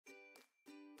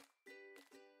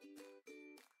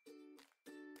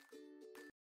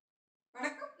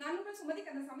வணக்கம் சுமதி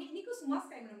கந்தசாமி. இன்னைக்கு சும்மா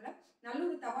டைம்ல நல்ல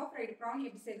ஒரு தவா ஃப்ரைடு ப்ரான்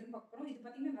எப்படி செய்யுதுன்னு பார்க்க போறோம். இது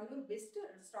பார்த்தீங்கன்னா நல்ல ஒரு பெஸ்ட்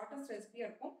ஸ்டார்டர்ஸ் ரெசிபியா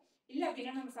இருக்கும். இல்லை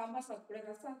அப்படின்னா நம்ம சாம்பார் சாதம் கூட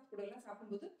ரசம் கூட எல்லாம்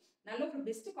சாப்பிடும்போது நல்ல ஒரு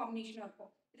பெஸ்ட் காம்பினேஷனா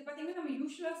இருக்கும். இது பார்த்தீங்கன்னா நம்ம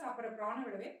யூஸ்வலா சாப்பிட்ற ப்ரானை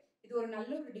விடவே இது ஒரு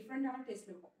நல்ல ஒரு டிஃப்ரெண்டான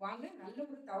டேஸ்ட் இருக்கும். வாங்க நல்ல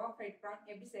ஒரு தவா ஃப்ரைட் ப்ரான்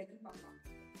எப்படி செய்யுதுன்னு பார்க்கலாம்.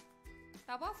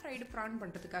 தவா ஃப்ரைடு ப்ரான்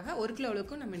பண்ணுறதுக்காக 1 கிலோ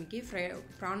அளவுக்கு நம்ம இன்றைக்கி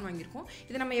ப்ரான் வாங்கியிருக்கோம்.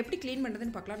 இதை நம்ம எப்படி க்ளீன்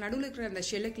பண்ணுறதுன்னு பார்க்கலாம். நடுவில் இருக்கிற அந்த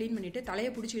ஷெல்லை க்ளீன் பண்ணிவிட்டு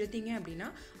தலையை பிடிச்சி இழுத்தீங்க அப்படின்னா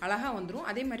அழகாக வந்துடும்.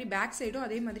 அதே மாதிரி பேக் சைடும்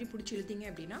அதே மாதிரி பிடிச்சி இழுத்தீங்க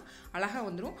அப்படின்னா அழகாக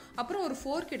வந்துடும். அப்புறம் ஒரு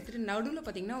ஃபோர்க் எடுத்துகிட்டு நடுவில்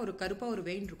பார்த்தீங்கன்னா ஒரு கருப்பாக ஒரு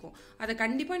வெயின் இருக்கும். அதை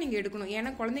கண்டிப்பாக நீங்கள் எடுக்கணும்.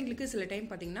 ஏன்னா குழந்தைங்களுக்கு சில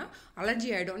டைம் பார்த்தீங்கன்னா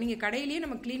அலர்ஜி ஆகிடும். நீங்கள் கடையிலேயே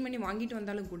நம்ம க்ளீன் பண்ணி வாங்கிட்டு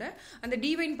வந்தாலும் கூட அந்த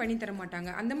டீவைன் பண்ணி தர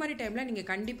மாட்டாங்க. அந்த மாதிரி டைமில்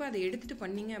நீங்கள் கண்டிப்பாக அதை எடுத்துகிட்டு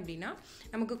பண்ணீங்க அப்படின்னா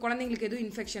நமக்கு குழந்தைங்களுக்கு எதுவும்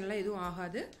இன்ஃபெக்ஷன்லாம் எதுவும்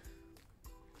ஆகாது.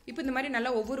 இப்போ இந்த மாதிரி நல்லா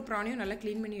ஒவ்வொரு ப்ரானையும் நல்லா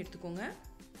க்ளீன் பண்ணி எடுத்துக்கோங்க.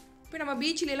 இப்போ நம்ம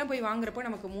பீச்சிலெலாம் போய் வாங்குறப்போ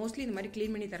நமக்கு மோஸ்ட்லி இந்த மாதிரி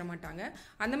க்ளீன் பண்ணி தர மாட்டாங்க.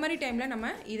 அந்த மாதிரி டைமில் நம்ம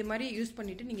இது மாதிரி யூஸ்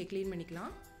பண்ணிவிட்டு நீங்கள் க்ளீன்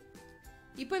பண்ணிக்கலாம்.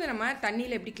 இப்போ இதை நம்ம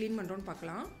தண்ணியில் எப்படி க்ளீன் பண்ணுறோன்னு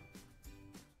பார்க்கலாம்.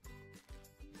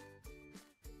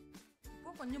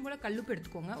 கொஞ்சம் போல் கல்லுப்பு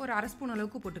எடுத்துக்கோங்க. ஒரு 1/2 ஸ்பூன்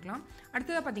அளவுக்கு போட்டுக்கலாம்.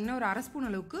 அடுத்ததாக பார்த்தீங்கன்னா ஒரு 1/2 ஸ்பூன்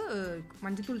அளவுக்கு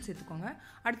மஞ்சத்தூள் சேர்த்துக்கோங்க.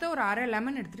 அடுத்த ஒரு 1/2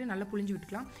 லெமன் எடுத்துகிட்டு நல்லா புளிஞ்சு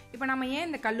விட்டுக்கலாம். இப்போ நம்ம ஏன்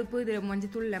இந்த கல்லுப்பு இது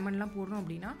மஞ்சத்தூள் லெமன்லாம் போடுறோம்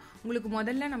அப்படின்னா உங்களுக்கு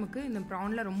முதல்ல நமக்கு இந்த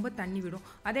ப்ரானில் ரொம்ப தண்ணி விடும்.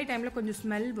 அதே டைமில் கொஞ்சம்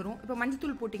ஸ்மெல் வரும். இப்போ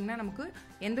மஞ்சத்தூள் போட்டிங்கன்னா நமக்கு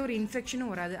எந்த ஒரு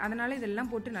இன்ஃபெக்ஷனும் வராது. அதனால்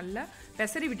இதெல்லாம் போட்டு நல்லா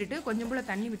பெசரி விட்டுட்டு கொஞ்சம் போல்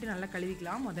தண்ணி விட்டு நல்லா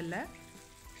கழுவிக்கலாம் முதல்ல.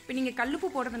 இப்போ நீங்கள் கல்லுப்பு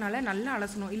போடுறதுனால நல்லா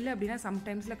அலசணும். இல்லை அப்படின்னா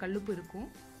சம்டைம்ஸில் கல்லுப்பு இருக்கும்.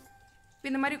 இப்போ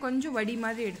இந்த மாதிரி கொஞ்சம் வடி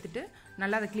மாதிரி எடுத்துகிட்டு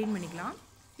நல்லா அதை க்ளீன் பண்ணிக்கலாம்.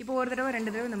 இப்போ ஒரு தடவை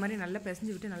 2 தடவை இந்த மாதிரி நல்லா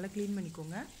பிசைஞ்சு விட்டு நல்லா க்ளீன்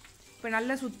பண்ணிக்கோங்க. இப்போ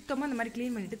நல்லா சுத்தமாக இந்த மாதிரி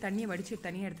க்ளீன் பண்ணிவிட்டு தண்ணியை வடித்து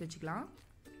தனியாக எடுத்து வச்சுக்கலாம்.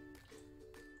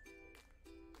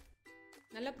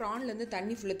 நல்லா ப்ரான்லேருந்து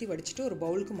தண்ணி ஃபுல்லத்தி வடிச்சிட்டு ஒரு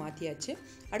பவுலுக்கு மாற்றியாச்சு.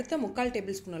 அடுத்த 3/4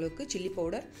 டேபிள் ஸ்பூன் அளவுக்கு சில்லி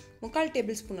பவுடர், 3/4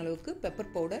 டேபிள் ஸ்பூன் அளவுக்கு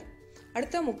பெப்பர் பவுடர்,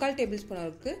 அடுத்த 3/4 டேபிள் ஸ்பூன்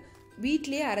அளவுக்கு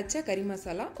வீட்லேயே அரைச்ச கறி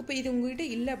மசாலா. இப்போ இது உங்கள்கிட்ட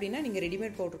இல்லை அப்படின்னா நீங்கள்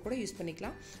ரெடிமேட் பவுடர் கூட யூஸ்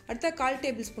பண்ணிக்கலாம். அடுத்த 1/4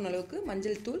 டேபிள் ஸ்பூன் அளவுக்கு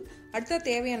மஞ்சள் தூள், அடுத்த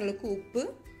தேவையான அளவுக்கு உப்பு,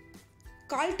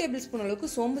 1/4 டேபிள் ஸ்பூன் அளவுக்கு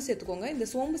சோம்பு சேர்த்துக்கோங்க. இந்த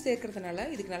சோம்பு சேர்க்கறதுனால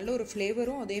இதுக்கு நல்ல ஒரு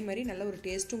ஃப்ளேவரும் அதே மாதிரி நல்ல ஒரு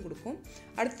டேஸ்ட்டும் கொடுக்கும்.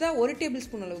 அடுத்ததாக 1 டேபிள்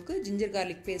ஸ்பூன் அளவுக்கு ஜிஞ்சர்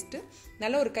கார்லிக் பேஸ்ட்டு,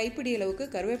 நல்ல ஒரு கைப்பிடி அளவுக்கு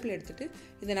கருவேப்பிலை எடுத்துகிட்டு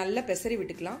இதை நல்லா பெசரி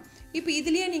விட்டுக்கலாம். இப்போ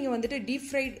இதுலேயே நீங்கள் வந்துட்டு டீப்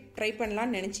ஃப்ரைட் ட்ரை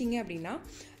பண்ணலான்னு நினச்சிங்க அப்படின்னா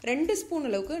 2 ஸ்பூன்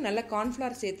அளவுக்கு நல்ல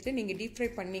கார்ன்ஃப்ளவர் சேர்த்துட்டு நீங்கள் டீப்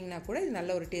ஃப்ரை பண்ணிங்கன்னா கூட இது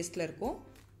நல்ல ஒரு டேஸ்ட்டில் இருக்கும்.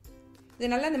 இதை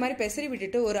நல்லா இந்த மாதிரி பெசரி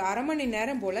விட்டுட்டு ஒரு 1/2 மணி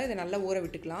நேரம் போல் இதை நல்லா ஊற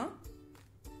விட்டுக்கலாம்.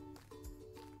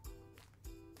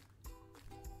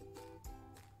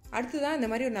 அடுத்ததான் இந்த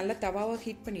மாதிரி ஒரு நல்ல தவாவை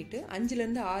ஹீட் பண்ணிவிட்டு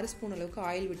 5லேருந்து 6 ஸ்பூன் அளவுக்கு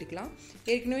ஆயில் விட்டுக்கலாம்.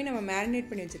 ஏற்கனவே நம்ம மேரினேட்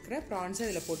பண்ணி வச்சுருக்கிற ப்ரான்ஸை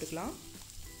இதில் போட்டுக்கலாம்.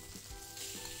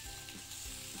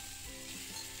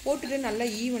 போட்டுட்டு நல்லா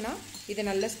ஈவனாக இதை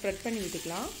நல்லா ஸ்ப்ரெட் பண்ணி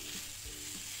விட்டுக்கலாம்.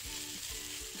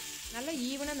 நல்லா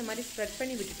ஈவனாக இந்த மாதிரி ஸ்ப்ரெட்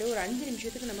பண்ணி விட்டுட்டு ஒரு 5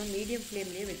 நிமிஷத்துக்கு நம்ம மீடியம்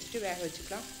ஃப்ளேம்லேயே வச்சுட்டு வேக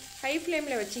வச்சுக்கலாம். ஹை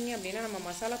ஃப்ளேமில் வச்சிங்க அப்படின்னா நம்ம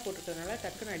மசாலா போட்டுக்கிறதுனால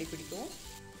டக்குன்னு அடி பிடிக்கும்.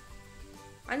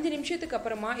 5 நிமிஷத்துக்கு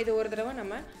அப்புறமா இதை ஒரு தடவை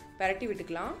நம்ம பரட்டி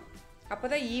விட்டுக்கலாம். அப்போ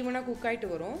தான் ஈவனாக குக் ஆகிட்டு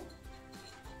வரும்.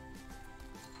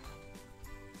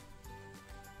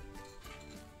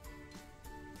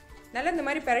 நல்லா இந்த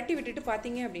மாதிரி பரட்டி விட்டுட்டு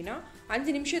பார்த்தீங்க அப்படின்னா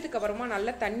 5 நிமிஷத்துக்கு அப்புறமா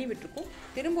நல்லா தண்ணி விட்டுருக்கும்.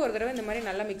 திரும்ப ஒரு தடவை இந்த மாதிரி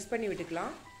நல்லா மிக்ஸ் பண்ணி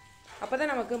விட்டுக்கலாம். அப்போ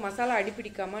தான் நமக்கு மசாலா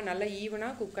அடிப்பிடிக்காமல் நல்லா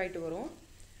ஈவனாக குக் ஆகிட்டு வரும்.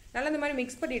 நல்லா இந்த மாதிரி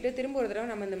மிக்ஸ் பண்ணிவிட்டு திரும்ப ஒரு தடவை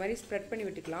நம்ம இந்த மாதிரி ஸ்ப்ரெட் பண்ணி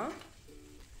விட்டுக்கலாம்.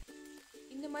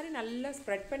 இந்த மாதிரி நல்லா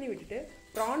ஸ்ப்ரெட் பண்ணி விட்டுட்டு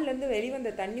ப்ரான்லேருந்து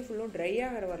வெளிவந்த தண்ணி ஃபுல்லும் ட்ரை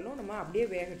ஆகிற வரலும் நம்ம அப்படியே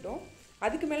வேகட்டும்.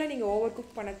 அதுக்கு மேலே நீங்கள் ஓவர்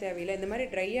குக் பண்ண தேவையில்லை. இந்த மாதிரி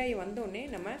ட்ரை ஆகி வந்தோடனே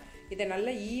நம்ம இதை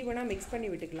நல்லா ஈவனாக மிக்ஸ் பண்ணி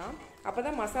விட்டுக்கலாம். அப்போ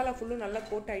தான் மசாலா ஃபுல்லும் நல்லா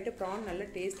கோட் ஆகிட்டு ப்ரான் நல்ல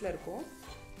டேஸ்ட்டில் இருக்கும்.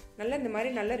 நல்லா இந்த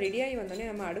மாதிரி நல்லா ரெடியாகி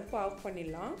வந்தோடனே நம்ம அடுப்பு ஆஃப்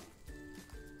பண்ணிடலாம்.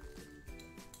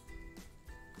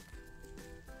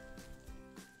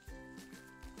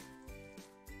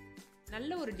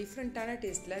 நல்ல ஒரு டிஃப்ரெண்ட்டான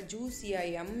டேஸ்ட்டில்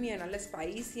ஜூஸியாக யம்மியாக நல்ல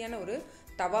ஸ்பைஸியான ஒரு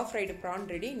தவா ஃப்ரைடு ப்ரான்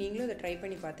ரெடி. நீங்களும் இதை ட்ரை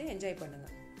பண்ணி பார்த்து என்ஜாய்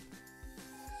பண்ணுங்கள்.